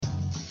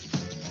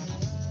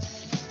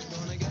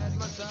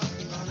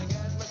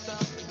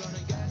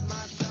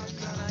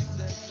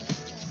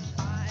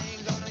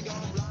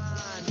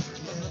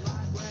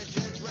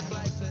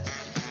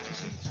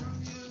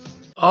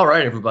All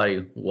right,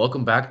 everybody,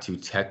 welcome back to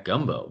Tech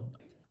Gumbo.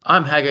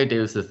 I'm Haggai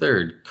Davis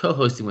III,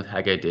 co-hosting with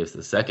Haggai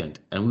Davis II,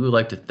 and we would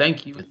like to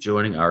thank you for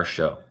joining our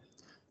show.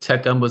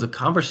 Tech Gumbo is a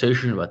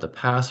conversation about the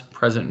past,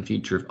 present, and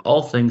future of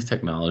all things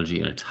technology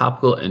in a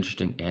topical,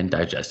 interesting, and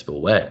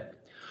digestible way.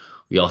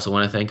 We also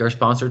want to thank our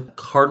sponsor,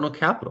 Cardinal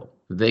Capital.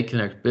 They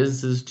connect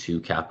businesses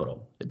to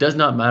capital. It does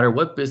not matter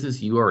what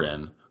business you are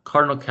in,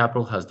 Cardinal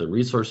Capital has the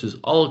resources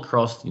all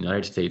across the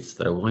United States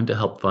that are willing to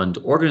help fund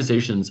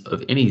organizations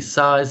of any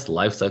size,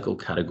 life cycle,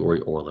 category,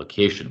 or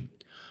location.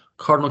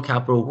 Cardinal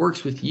Capital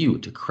works with you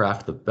to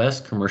craft the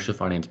best commercial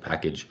finance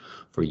package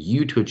for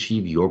you to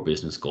achieve your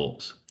business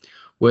goals.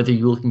 Whether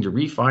you're looking to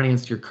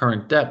refinance your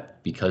current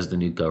debt because of the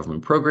new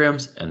government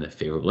programs and the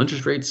favorable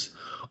interest rates,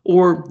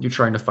 or you're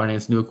trying to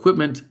finance new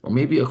equipment or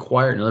maybe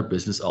acquire another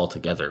business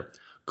altogether,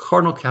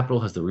 Cardinal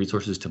Capital has the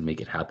resources to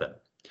make it happen.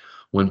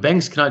 When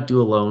banks cannot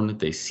do alone,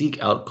 they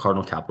seek out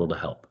Cardinal Capital to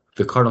help.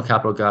 The Cardinal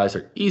Capital guys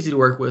are easy to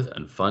work with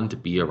and fun to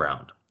be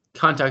around.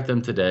 Contact them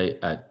today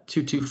at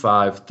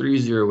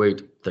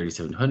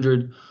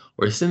 225-308-3700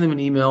 or send them an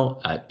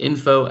email at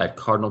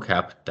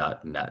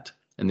info@cardinalcap.net,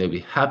 and they'll be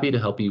happy to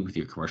help you with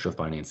your commercial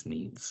finance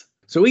needs.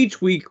 So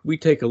each week we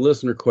take a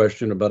listener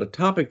question about a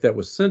topic that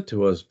was sent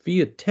to us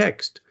via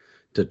text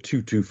to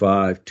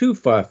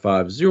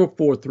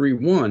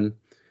 225-255-0431.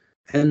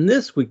 And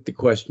this week the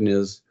question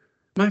is,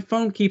 my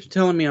phone keeps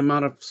telling me I'm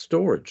out of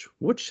storage.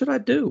 What should I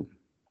do?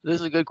 This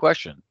is a good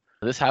question.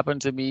 This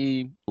happened to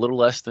me a little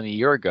less than a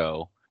year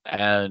ago,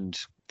 and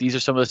these are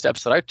some of the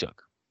steps that I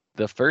took.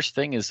 The first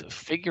thing is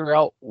figure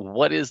out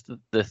what is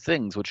the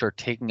things which are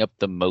taking up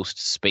the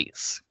most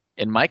space.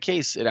 In my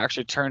case, it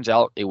actually turns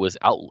out it was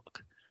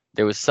Outlook.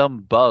 There was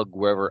some bug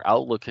wherever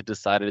Outlook had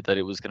decided that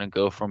it was going to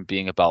go from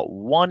being about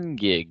 1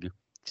 gig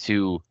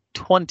to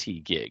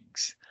 20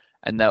 gigs.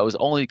 And that was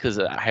only because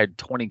I had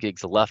 20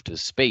 gigs left of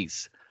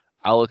space.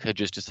 Outlook had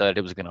just decided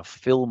it was going to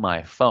fill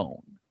my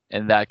phone.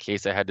 In that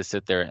case, I had to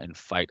sit there and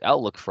fight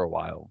Outlook for a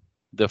while.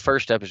 The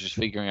first step is just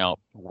figuring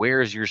out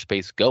where is your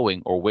space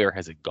going or where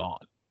has it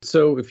gone.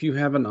 So if you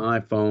have an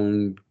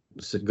iPhone,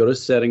 go to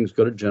settings,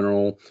 go to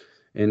general,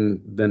 and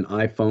then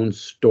iPhone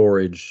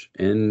storage,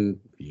 and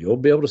you'll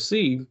be able to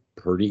see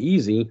pretty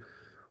easy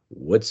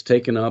what's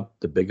taking up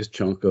the biggest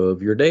chunk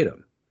of your data.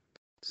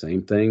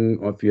 Same thing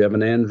if you have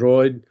an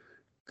Android,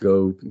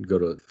 go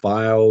to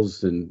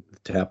files and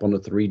tap on the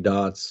 3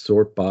 dots,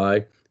 sort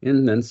by,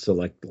 and then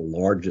select the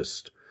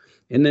largest.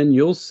 And then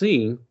you'll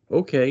see,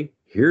 okay,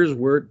 here's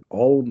where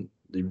all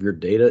of your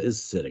data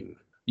is sitting.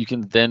 You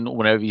can then,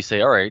 whenever you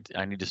say, all right,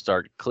 I need to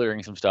start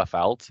clearing some stuff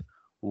out,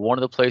 one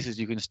of the places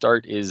you can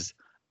start is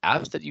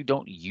apps that you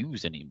don't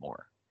use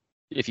anymore.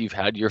 If you've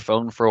had your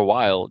phone for a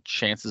while,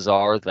 chances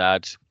are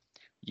that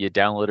you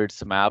downloaded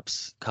some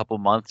apps a couple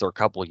months or a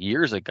couple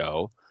years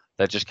ago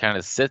that just kind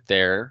of sit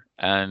there,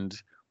 and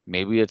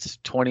maybe it's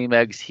 20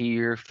 megs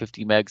here,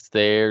 50 megs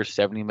there,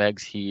 70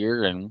 megs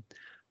here, and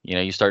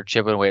you start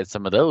chipping away at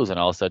some of those, and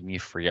all of a sudden you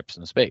free up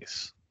some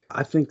space.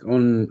 I think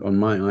on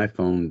my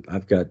iPhone,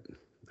 I've got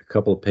a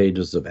couple of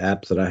pages of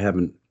apps that I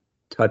haven't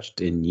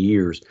touched in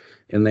years,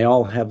 and they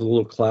all have the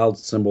little cloud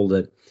symbol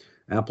that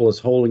Apple is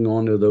holding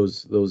on to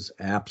those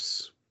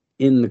apps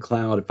in the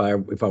cloud.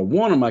 If I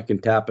want them, I can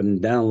tap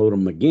and download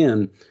them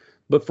again.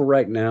 But for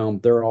right now,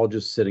 they're all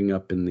just sitting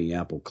up in the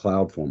Apple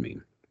cloud for me.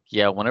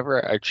 Yeah,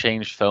 whenever I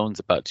changed phones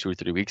about 2 or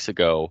 3 weeks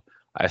ago,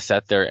 I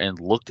sat there and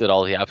looked at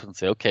all the apps and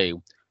said, okay,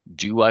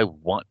 do I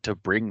want to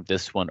bring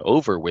this one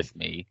over with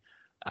me?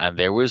 And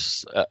there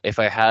was, if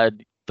I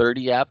had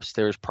 30 apps,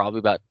 there was probably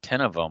about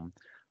 10 of them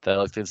that I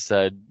looked and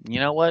said,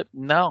 you know what?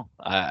 No,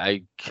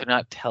 I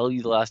cannot tell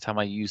you the last time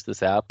I used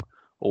this app,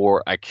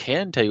 or I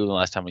can tell you the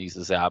last time I used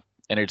this app,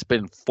 and it's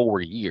been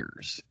 4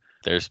 years.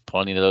 There's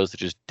plenty of those that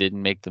just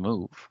didn't make the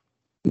move.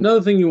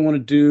 Another thing you want to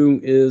do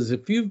is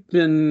if you've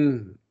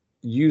been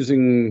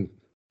using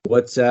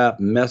WhatsApp,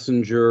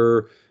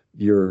 Messenger,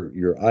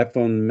 your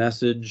iPhone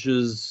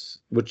messages,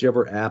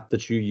 whichever app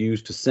that you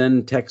use to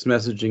send text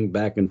messaging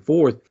back and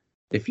forth,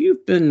 if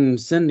you've been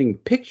sending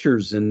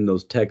pictures in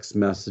those text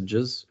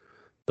messages,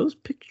 those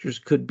pictures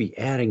could be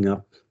adding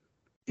up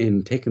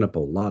and taking up a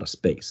lot of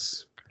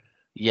space.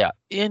 Yeah,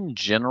 in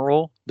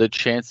general, the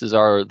chances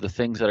are the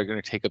things that are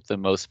going to take up the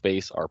most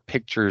space are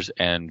pictures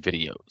and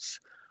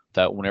videos.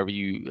 That whenever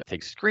you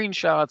take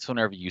screenshots,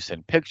 whenever you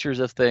send pictures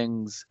of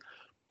things,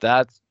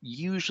 that's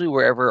usually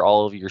wherever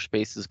all of your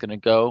space is going to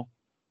go.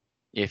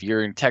 If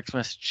you're in text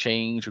message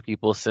change where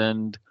people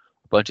send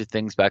a bunch of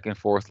things back and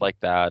forth like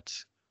that,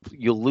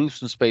 you'll lose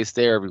some space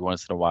there every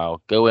once in a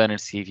while. Go in and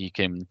see if you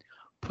can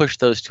push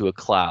those to a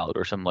cloud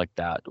or something like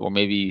that, or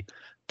maybe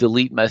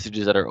delete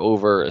messages that are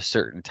over a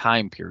certain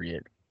time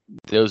period.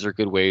 Those are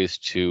good ways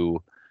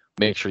to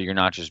make sure you're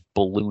not just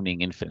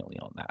ballooning infinitely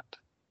on that.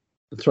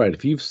 That's right.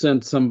 If you've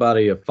sent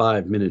somebody a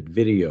 5-minute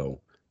video,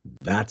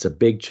 that's a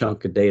big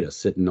chunk of data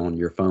sitting on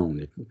your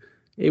phone.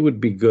 It would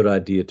be a good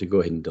idea to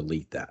go ahead and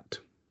delete that.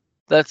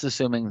 That's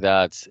assuming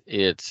that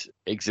it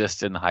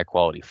exists in the high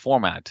quality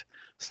format.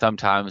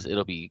 Sometimes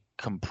it'll be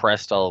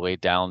compressed all the way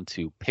down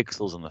to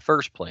pixels in the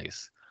first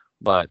place,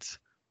 but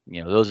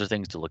those are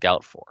things to look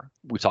out for.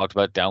 We talked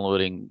about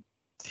downloading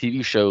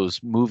TV shows,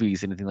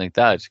 movies, anything like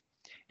that.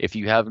 If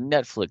you have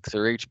Netflix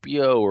or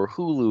HBO or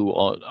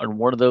Hulu on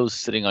one of those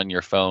sitting on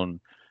your phone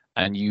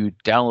and you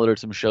downloaded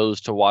some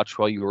shows to watch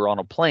while you were on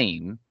a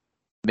plane,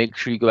 make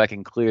sure you go back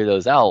and clear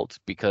those out,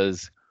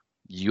 because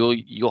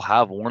you'll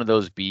have one of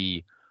those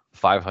be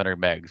 500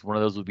 megs. One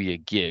of those will be a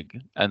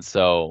gig. And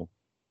so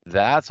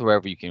that's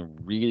wherever you can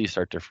really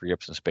start to free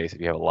up some space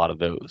if you have a lot of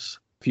those.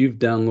 If you've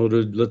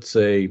downloaded, let's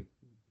say,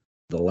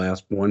 the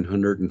last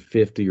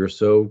 150 or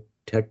so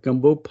Tech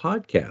Gumbo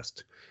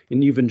podcast,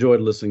 and you've enjoyed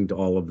listening to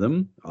all of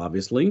them,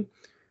 obviously,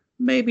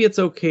 maybe it's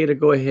okay to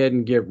go ahead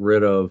and get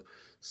rid of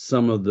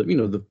some of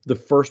the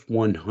first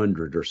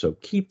 100 or so.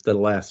 Keep the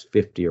last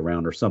 50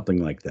 around or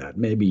something like that.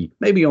 Maybe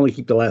only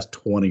keep the last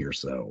 20 or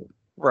so.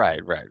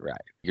 Right.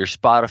 Your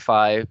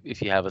Spotify,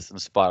 if you have us in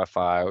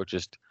Spotify, or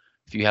just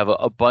if you have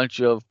a bunch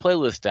of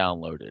playlists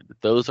downloaded,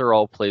 those are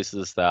all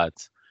places that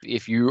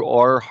if you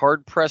are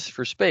hard pressed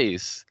for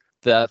space,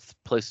 that's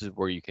places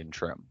where you can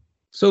trim.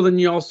 So then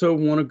you also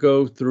want to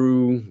go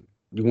through,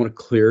 you want to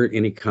clear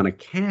any kind of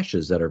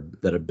caches that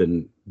have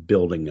been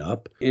building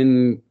up,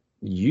 and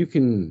you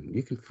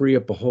can free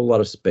up a whole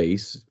lot of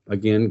space.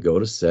 Again, go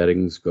to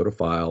settings, go to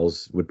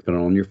files,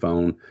 depending on your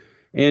phone,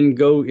 and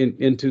go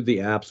into the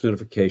apps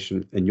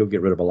notification, and you'll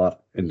get rid of a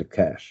lot in the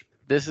cache.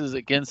 This is,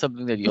 again,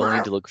 something that you only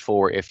need to look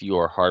for if you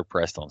are hard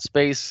pressed on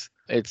space.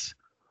 It's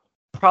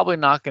probably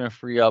not going to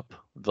free up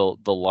the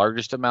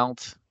largest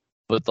amount.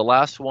 But the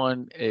last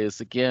one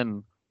is,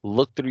 again,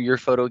 look through your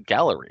photo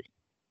gallery.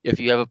 If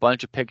you have a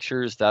bunch of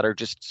pictures that are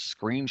just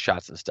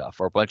screenshots of stuff,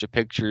 or a bunch of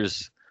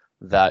pictures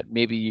that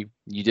maybe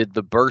you did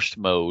the burst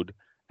mode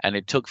and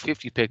it took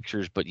 50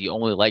 pictures, but you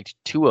only liked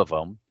 2 of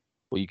them,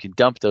 well, you can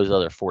dump those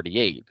other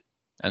 48.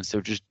 And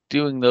so just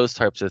doing those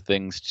types of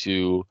things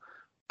to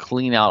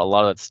clean out a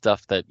lot of that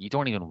stuff that you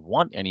don't even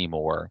want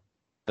anymore,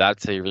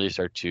 that's how you really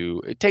start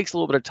to, it takes a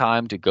little bit of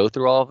time to go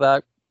through all of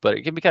that, but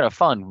it can be kind of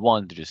fun,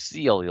 1, to just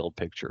see all the old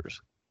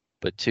pictures,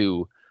 but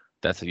 2,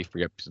 that's how you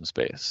free up some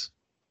space.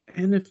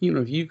 And if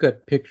you've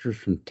got pictures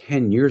from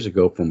 10 years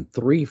ago, from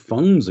 3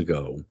 phones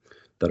ago,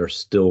 that are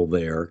still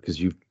there because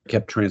you've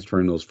kept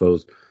transferring those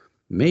photos,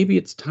 maybe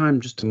it's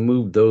time just to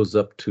move those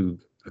up to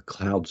a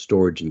cloud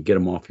storage and get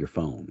them off your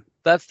phone.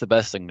 That's the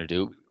best thing to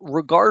do,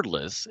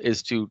 regardless,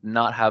 is to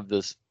not have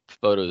those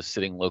photos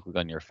sitting locally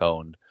on your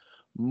phone.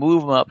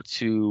 Move them up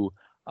to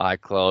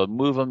iCloud,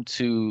 move them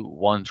to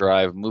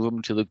OneDrive, move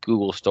them to the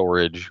Google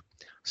storage,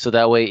 so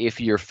that way if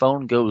your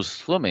phone goes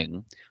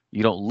swimming,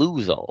 you don't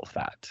lose all of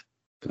that.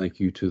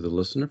 Thank you to the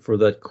listener for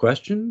that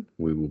question.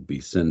 We will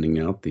be sending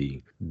out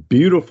the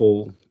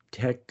beautiful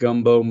Tech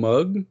Gumbo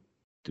mug.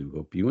 Do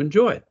hope you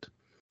enjoy it.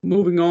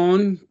 Moving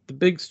on, the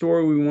big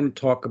story we want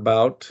to talk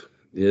about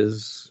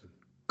is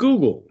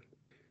Google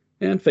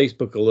and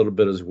Facebook a little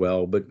bit as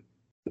well, but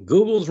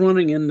Google's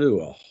running into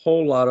a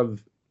whole lot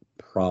of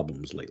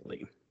problems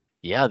lately.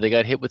 Yeah, they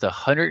got hit with a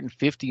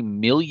 150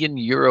 million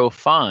euro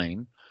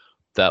fine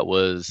that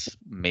was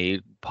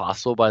made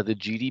possible by the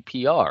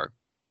GDPR.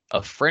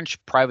 A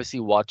French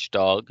privacy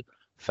watchdog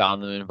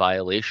found them in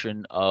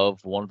violation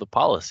of one of the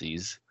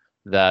policies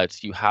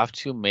that you have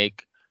to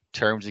make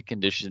terms and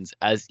conditions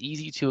as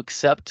easy to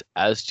accept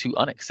as to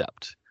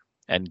unaccept.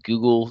 And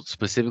Google,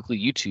 specifically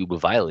YouTube,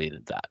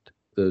 violated that.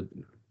 The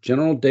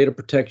General Data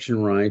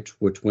Protection Rights,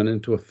 which went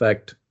into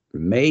effect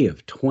May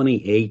of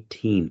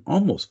 2018,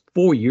 almost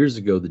 4 years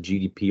ago, the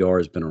GDPR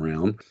has been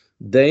around.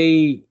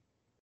 They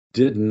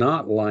did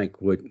not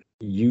like what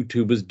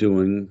YouTube is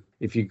doing.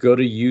 If you go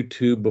to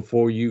YouTube,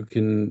 before you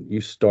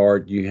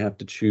start, you have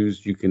to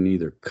choose. You can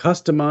either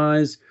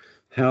customize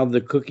how the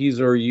cookies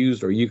are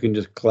used, or you can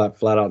just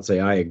flat out say,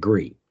 I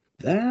agree.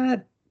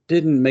 That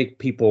didn't make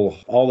people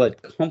all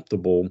that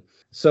comfortable.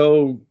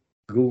 So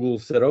Google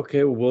said,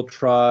 okay, well, we'll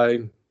try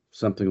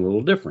something a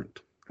little different.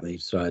 They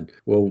said,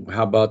 well,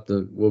 how about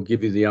we'll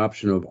give you the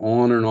option of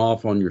on and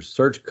off on your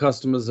search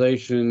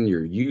customization,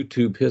 your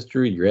YouTube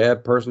history, your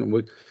ad person.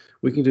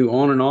 We can do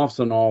on and offs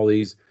on all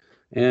these.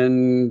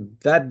 And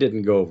that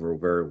didn't go over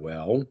very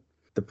well.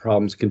 The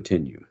problems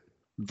continue.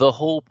 The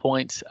whole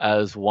point,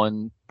 as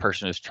one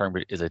person has termed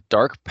it, is a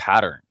dark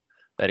pattern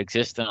that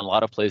exists in a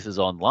lot of places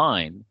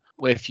online.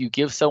 If you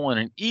give someone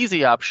an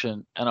easy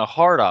option and a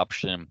hard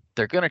option,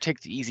 they're going to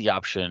take the easy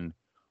option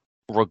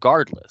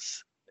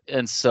regardless.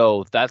 And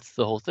so that's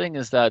the whole thing,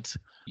 is that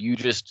you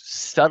just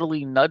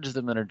subtly nudge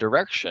them in a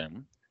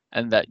direction,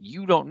 and that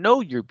you don't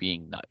know you're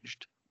being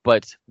nudged,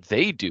 but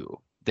they do.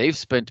 They've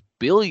spent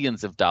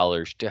billions of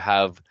dollars to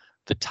have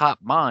the top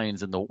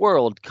minds in the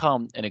world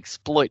come and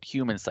exploit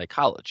human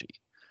psychology.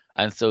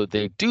 And so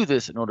they do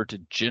this in order to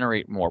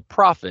generate more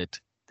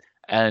profit.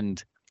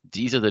 And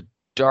these are the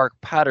dark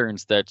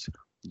patterns that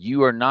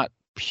you are not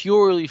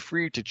purely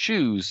free to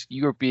choose.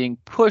 You are being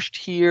pushed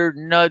here,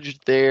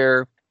 nudged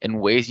there in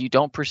ways you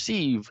don't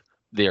perceive.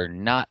 They are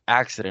not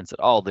accidents at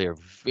all. They are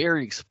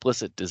very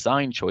explicit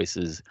design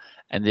choices,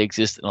 and they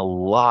exist in a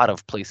lot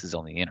of places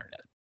on the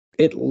internet.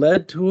 It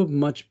led to a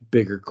much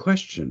bigger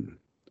question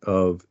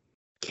of,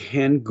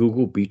 can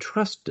Google be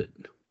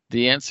trusted?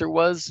 The answer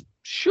was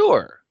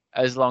sure,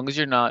 as long as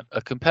you're not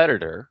a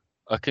competitor,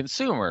 a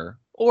consumer,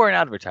 or an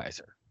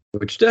advertiser.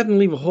 Which doesn't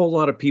leave a whole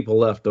lot of people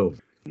left over.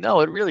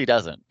 No, it really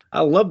doesn't. I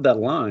love that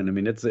line. I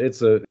mean,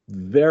 it's a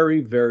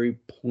very, very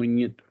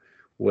poignant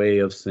way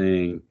of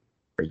saying,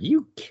 are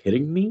you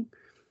kidding me?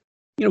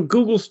 You know,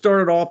 Google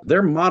started off,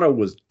 their motto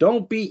was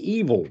don't be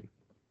evil.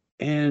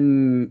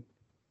 And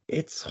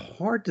it's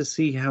hard to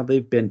see how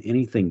they've been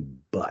anything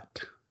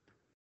but.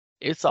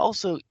 It's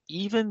also,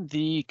 even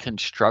the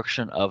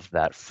construction of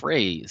that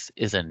phrase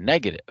is a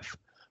negative.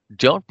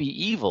 Don't be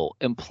evil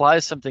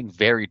implies something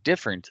very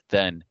different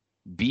than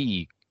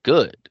be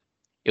good.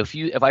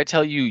 If I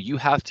tell you you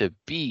have to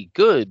be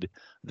good,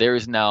 there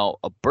is now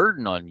a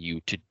burden on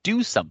you to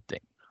do something.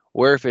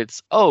 Where if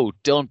it's, oh,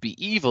 don't be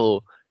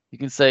evil, you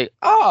can say,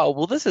 oh,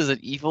 well, this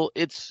isn't evil,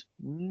 it's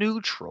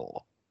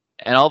neutral.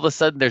 And all of a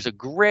sudden there's a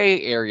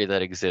gray area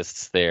that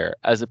exists there,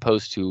 as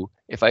opposed to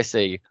if I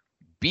say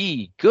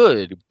be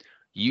good,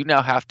 you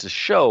now have to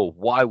show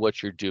why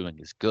what you're doing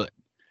is good.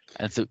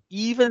 And so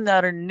even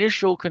that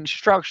initial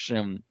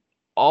construction,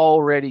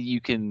 already you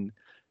can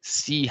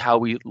see how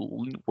we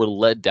were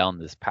led down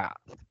this path.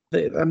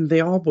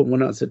 They all but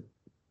went out and said,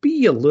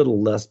 be a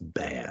little less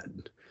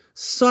bad.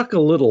 Suck a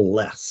little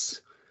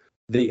less.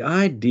 The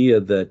idea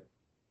that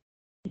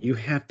you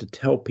have to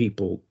tell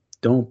people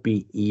don't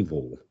be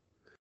evil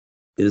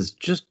is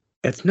just,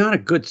 it's not a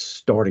good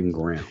starting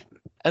ground.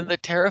 And the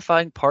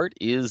terrifying part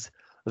is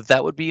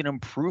that would be an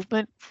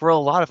improvement for a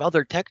lot of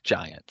other tech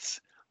giants.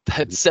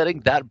 That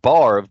setting that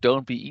bar of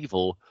don't be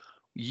evil,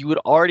 you would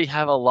already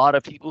have a lot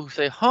of people who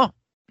say,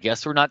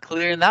 guess we're not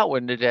clearing that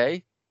one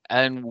today,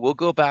 and we'll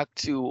go back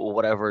to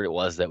whatever it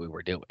was that we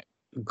were doing.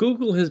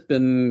 Google has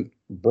been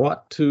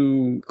brought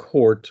to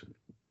court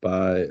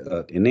by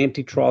an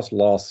antitrust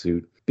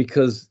lawsuit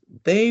because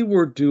they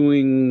were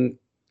doing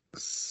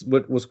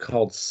what was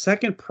called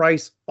second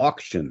price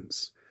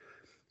auctions,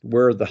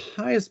 where the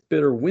highest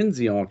bidder wins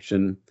the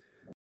auction,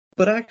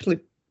 but actually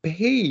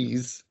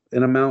pays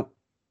an amount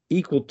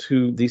equal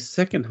to the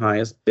second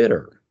highest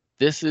bidder.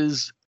 This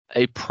is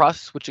a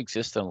process which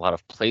exists in a lot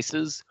of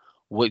places.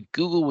 What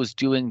Google was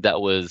doing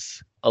that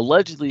was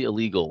allegedly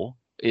illegal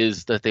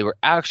is that they were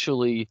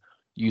actually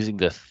using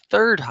the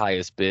third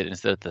highest bid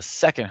instead of the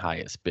second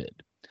highest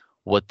bid.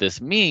 What this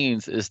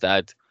means is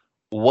that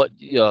what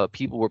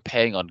people were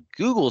paying on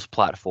Google's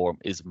platform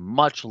is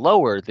much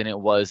lower than it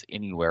was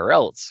anywhere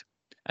else.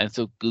 And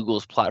so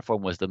Google's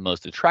platform was the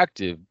most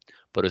attractive,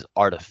 but is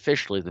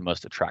artificially the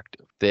most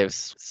attractive. They have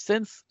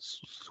since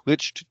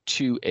switched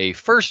to a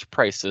first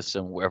price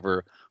system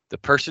wherever the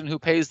person who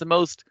pays the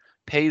most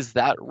pays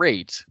that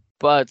rate,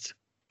 but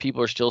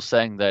people are still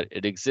saying that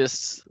it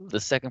exists. The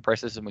second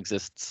price system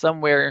exists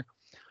somewhere.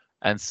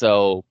 And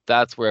so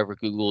that's wherever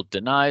Google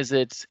denies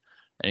it,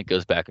 and it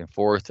goes back and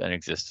forth and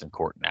exists in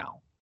court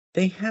now.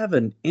 They have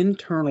an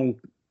internal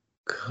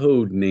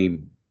code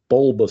named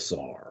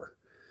Bulbasaur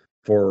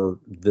for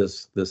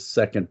this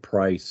second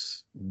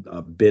price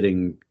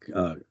bidding,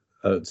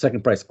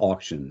 second price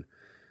auction.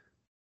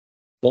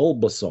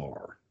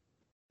 Bulbasaur.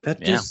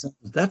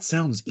 That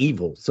sounds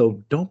evil.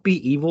 So don't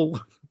be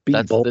evil.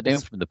 That's the name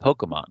from the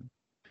Pokemon.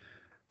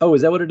 Oh,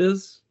 is that what it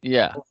is?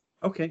 Yeah.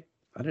 Okay.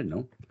 I didn't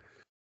know.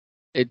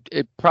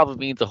 It probably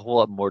means a whole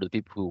lot more to the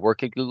people who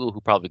work at Google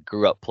who probably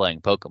grew up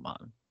playing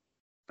Pokemon.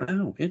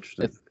 Oh,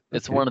 interesting.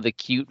 It's one of the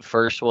cute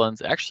first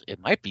ones. Actually, it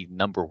might be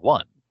number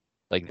one,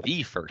 like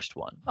the first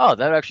one. Oh,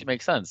 that actually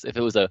makes sense. If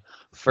it was a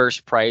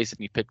first price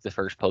and you pick the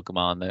first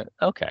Pokemon,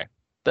 okay,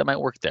 that might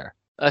work there.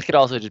 I could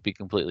also just be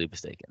completely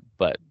mistaken,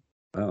 but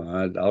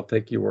I'll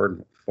take your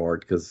word for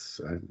it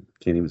because I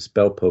can't even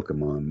spell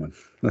Pokemon.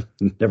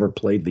 Never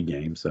played the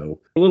game, so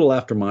a little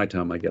after my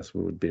time, I guess,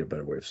 would be a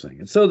better way of saying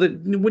it. So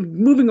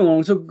moving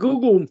along, so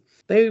Google,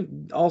 they've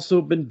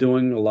also been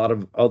doing a lot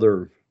of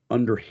other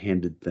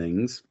underhanded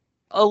things.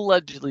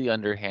 Allegedly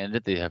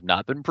underhanded. They have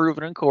not been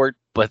proven in court,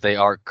 but they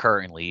are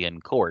currently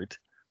in court.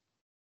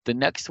 The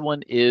next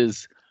one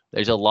is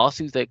there's a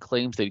lawsuit that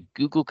claims that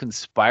Google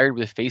conspired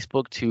with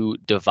Facebook to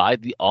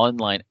divide the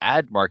online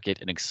ad market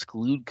and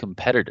exclude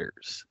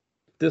competitors.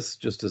 This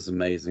just is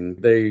amazing.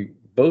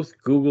 Both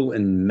Google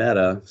and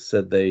Meta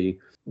said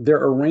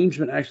their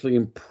arrangement actually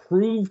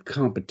improved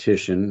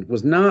competition,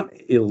 was not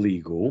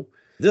illegal.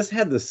 This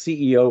had the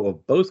CEO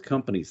of both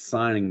companies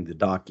signing the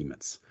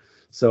documents.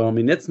 So, I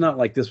mean, it's not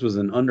like this was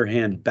an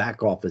underhand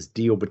back office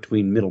deal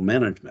between middle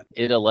management.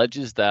 It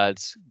alleges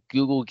that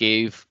Google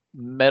gave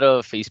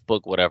Meta,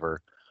 Facebook,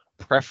 whatever,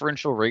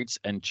 preferential rates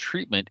and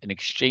treatment in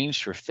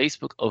exchange for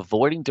Facebook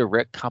avoiding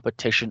direct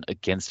competition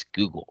against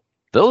Google.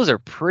 Those are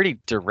pretty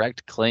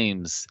direct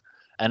claims,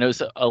 and it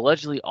was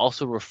allegedly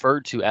also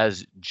referred to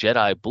as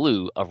Jedi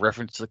Blue, a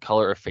reference to the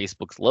color of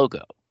Facebook's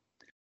logo.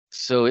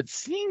 So it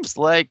seems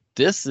like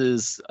this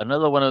is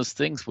another one of those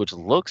things which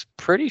looks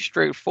pretty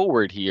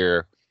straightforward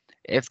here.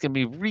 It's going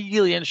to be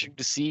really interesting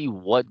to see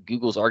what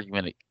Google's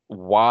argument,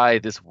 why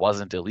this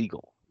wasn't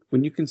illegal.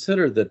 When you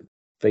consider that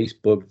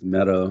Facebook,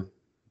 Meta,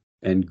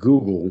 and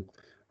Google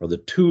are the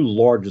two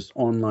largest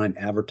online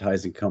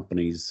advertising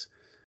companies,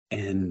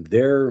 and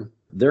their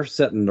They're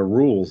setting the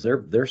rules.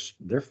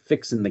 They're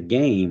fixing the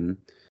game.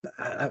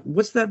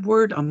 What's that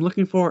word I'm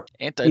looking for?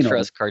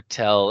 Antitrust,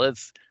 cartel.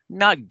 It's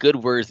not good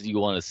words that you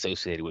want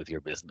associated with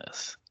your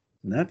business.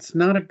 That's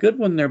not a good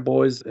one there,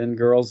 boys and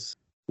girls.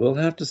 We'll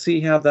have to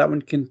see how that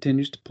one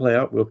continues to play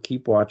out. We'll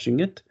keep watching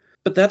it.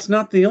 But that's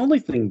not the only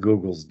thing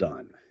Google's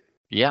done.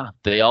 Yeah,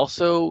 they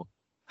also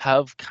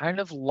have kind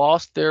of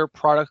lost their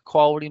product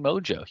quality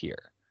mojo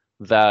here.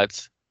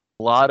 That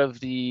a lot of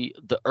the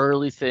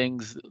early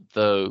things,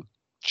 the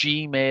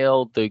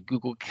Gmail, the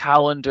Google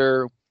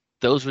Calendar,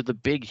 those were the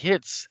big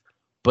hits,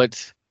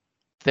 but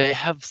they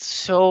have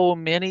so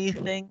many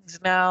things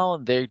now.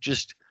 They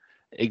just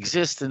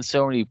exist in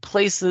so many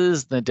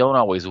places that don't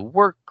always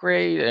work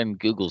great, and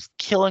Google's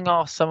killing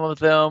off some of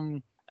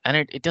them, and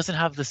it doesn't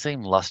have the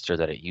same luster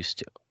that it used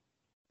to.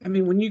 I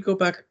mean, when you go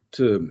back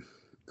to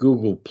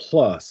Google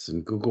Plus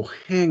and Google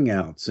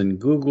Hangouts and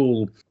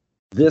Google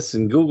this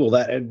and Google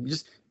that, and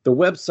just the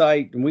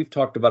website, and we've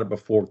talked about it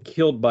before,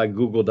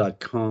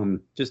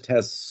 killedbygoogle.com, just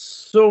has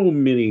so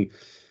many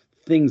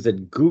things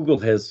that Google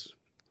has.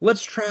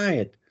 Let's try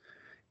it.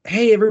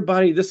 Hey,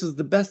 everybody, this is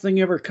the best thing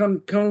ever.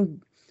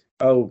 Come.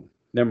 Oh,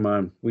 never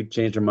mind. We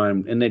changed our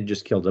mind, and they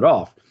just killed it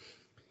off.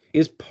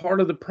 Is part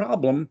of the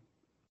problem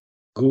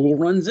Google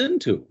runs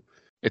into.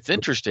 It's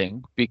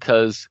interesting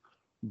because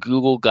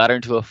Google got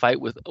into a fight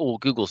with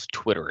Google's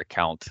Twitter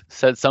account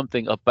said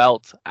something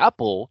about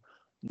Apple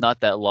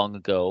not that long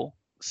ago,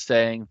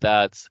 saying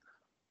that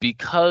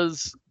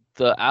because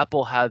the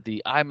Apple had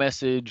the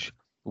iMessage,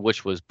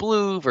 which was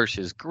blue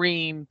versus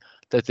green,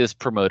 that this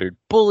promoted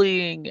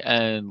bullying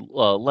and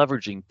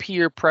leveraging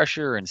peer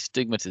pressure and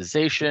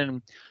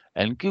stigmatization.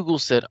 And Google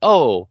said,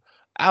 oh,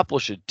 Apple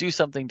should do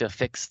something to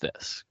fix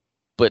this.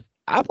 But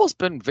Apple's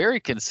been very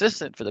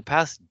consistent for the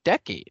past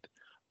decade.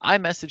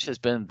 iMessage has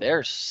been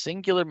their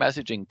singular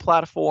messaging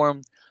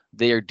platform.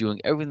 They are doing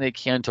everything they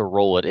can to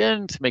roll it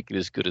in to make it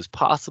as good as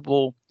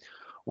possible.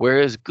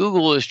 Whereas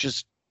Google is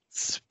just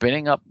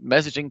spinning up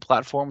messaging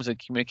platforms and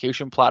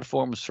communication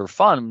platforms for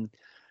fun.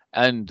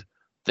 And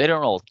they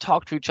don't all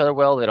talk to each other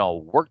well. They don't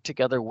all work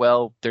together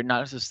well. They're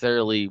not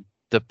necessarily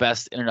the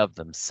best in and of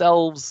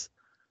themselves.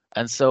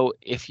 And so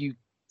if you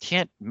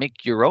can't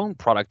make your own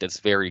product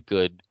that's very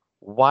good,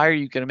 why are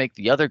you going to make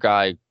the other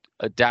guy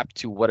adapt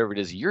to whatever it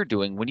is you're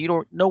doing when you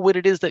don't know what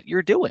it is that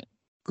you're doing?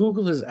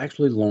 Google has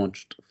actually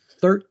launched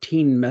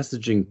 13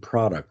 messaging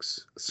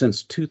products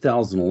since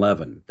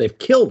 2011. They've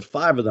killed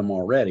 5 of them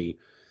already.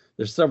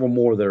 There's several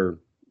more that are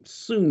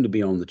soon to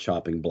be on the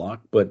chopping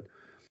block, but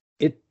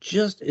it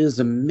just is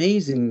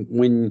amazing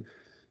when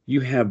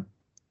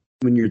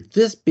you're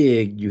this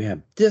big, you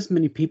have this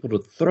many people to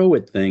throw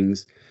at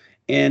things,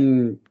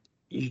 and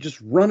you just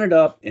run it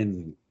up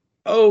and,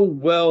 oh,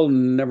 well,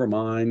 never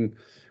mind.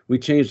 We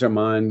changed our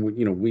mind.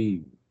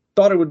 We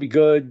thought it would be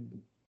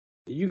good.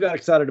 You got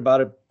excited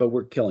about it, but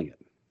we're killing it.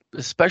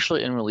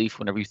 Especially in relief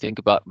whenever you think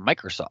about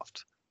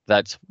Microsoft.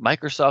 That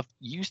Microsoft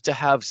used to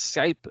have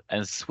Skype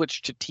and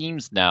switched to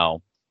Teams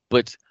now,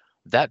 but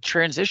that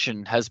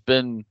transition has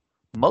been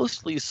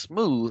mostly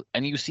smooth,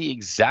 and you see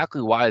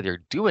exactly why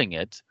they're doing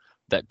it.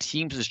 That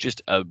Teams is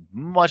just a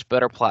much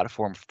better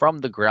platform from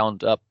the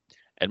ground up,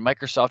 and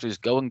Microsoft is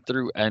going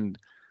through and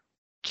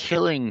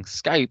killing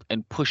Skype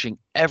and pushing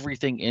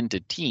everything into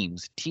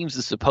Teams. Teams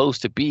is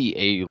supposed to be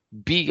a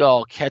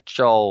be-all,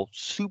 catch-all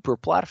super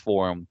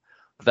platform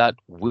that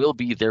will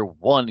be their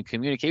one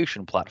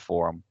communication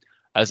platform,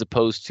 as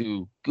opposed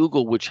to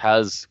Google, which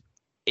has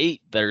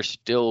 8 that are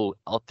still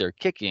out there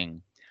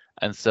kicking.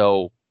 And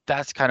so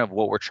that's kind of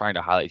what we're trying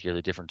to highlight here,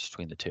 the difference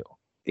between the two.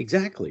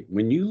 Exactly.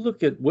 When you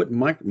look at what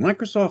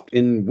Microsoft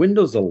in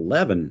Windows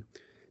 11,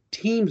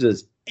 Teams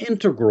is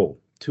integral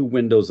to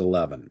Windows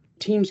 11.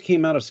 Teams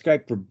came out of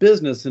Skype for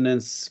Business, and then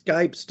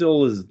Skype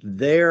still is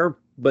there,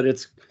 but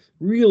it's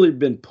really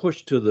been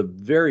pushed to the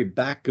very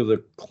back of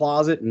the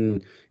closet,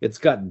 and it's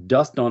got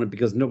dust on it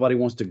because nobody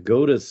wants to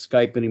go to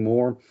Skype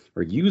anymore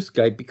or use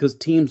Skype because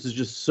Teams is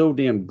just so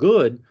damn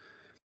good.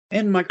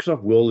 And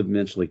Microsoft will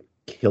eventually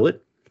kill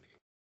it,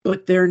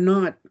 but they're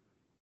not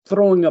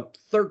throwing up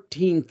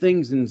 13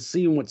 things and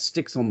seeing what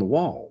sticks on the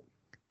wall.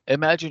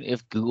 Imagine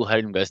if Google had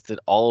invested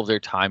all of their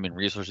time and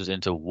resources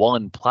into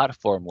one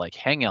platform like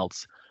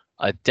Hangouts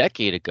a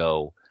decade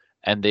ago,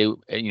 and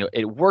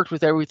it worked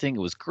with everything. It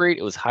was great.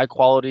 It was high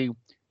quality.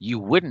 You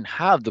wouldn't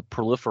have the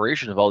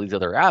proliferation of all these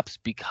other apps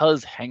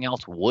because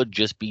Hangouts would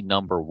just be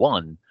number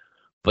one,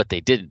 but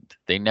they didn't.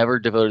 They never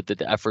devoted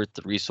the effort,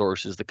 the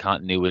resources, the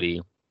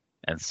continuity,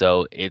 and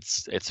so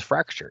it's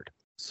fractured.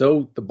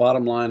 So the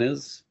bottom line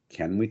is,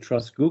 can we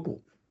trust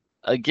Google?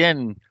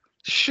 Again,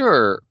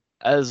 sure,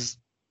 as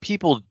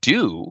people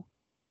do,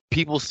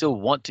 people still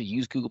want to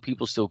use Google,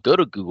 people still go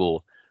to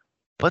Google,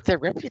 but their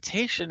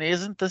reputation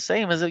isn't the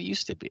same as it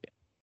used to be.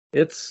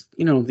 It's,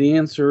 the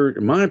answer,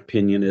 in my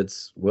opinion,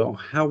 it's, well,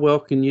 how well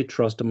can you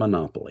trust a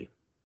monopoly?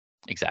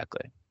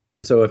 Exactly.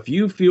 So if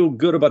you feel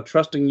good about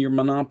trusting your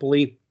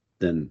monopoly,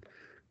 then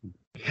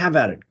have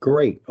at it.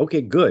 Great.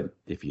 Okay, good.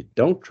 If you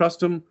don't trust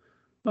them,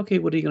 okay,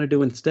 what are you going to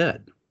do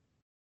instead?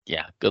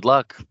 Yeah, good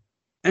luck.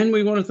 And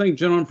we want to thank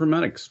General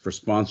Informatics for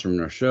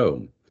sponsoring our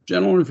show.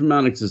 General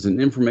Informatics is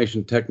an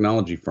information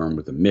technology firm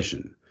with a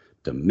mission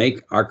to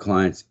make our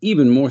clients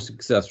even more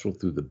successful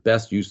through the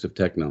best use of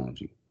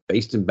technology.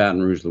 Based in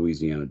Baton Rouge,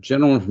 Louisiana,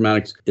 General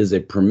Informatics is a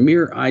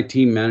premier IT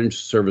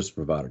managed service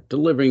provider,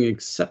 delivering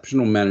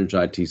exceptional managed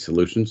IT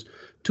solutions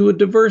to a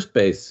diverse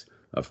base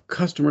of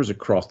customers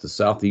across the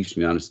Southeast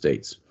United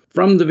States.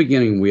 From the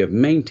beginning, we have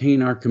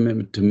maintained our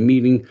commitment to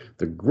meeting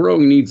the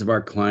growing needs of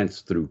our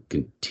clients through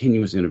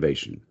continuous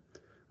innovation.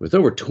 With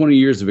over 20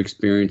 years of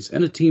experience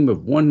and a team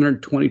of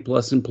 120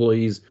 plus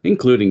employees,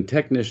 including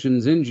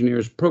technicians,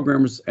 engineers,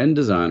 programmers, and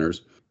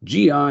designers,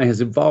 GI has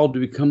evolved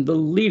to become the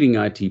leading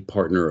IT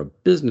partner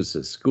of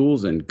businesses,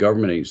 schools, and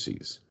government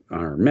agencies.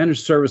 Our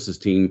managed services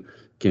team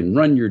can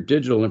run your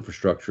digital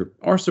infrastructure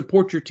or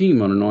support your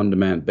team on an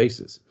on-demand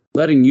basis,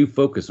 letting you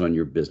focus on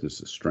your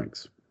business's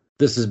strengths.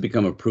 This has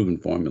become a proven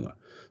formula,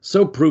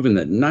 so proven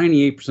that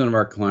 98% of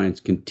our clients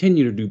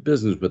continue to do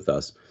business with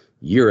us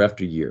year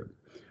after year.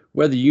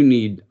 Whether you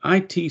need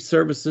IT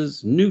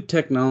services, new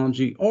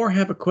technology, or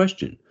have a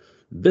question,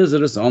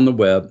 visit us on the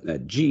web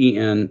at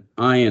geninf.com.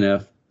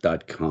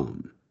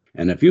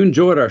 And if you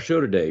enjoyed our show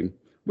today,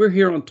 we're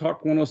here on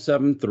Talk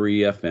 107.3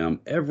 FM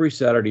every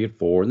Saturday at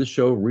 4, and the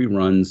show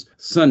reruns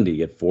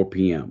Sunday at 4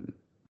 p.m.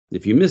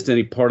 If you missed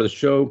any part of the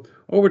show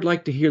or would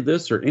like to hear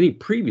this or any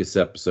previous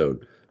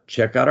episode,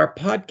 check out our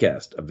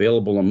podcast,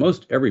 available on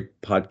most every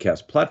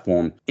podcast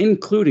platform,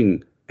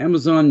 including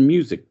Amazon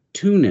Music,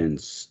 TuneIn,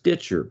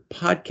 Stitcher,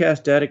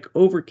 Podcast Addict,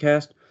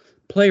 Overcast,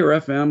 Player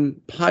FM,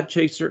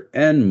 Podchaser,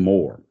 and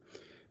more.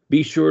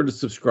 Be sure to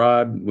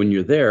subscribe when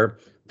you're there.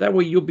 That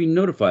way you'll be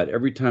notified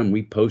every time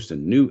we post a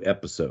new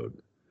episode.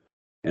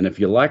 And if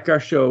you like our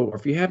show or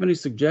if you have any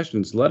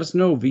suggestions, let us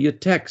know via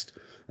text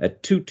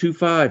at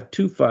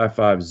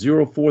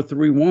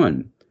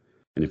 225-255-0431.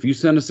 And if you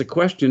send us a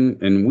question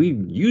and we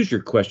use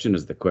your question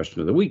as the question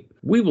of the week,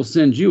 we will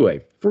send you a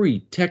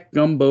free Tech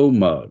Gumbo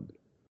mug.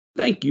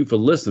 Thank you for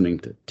listening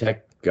to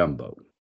Tech Gumbo.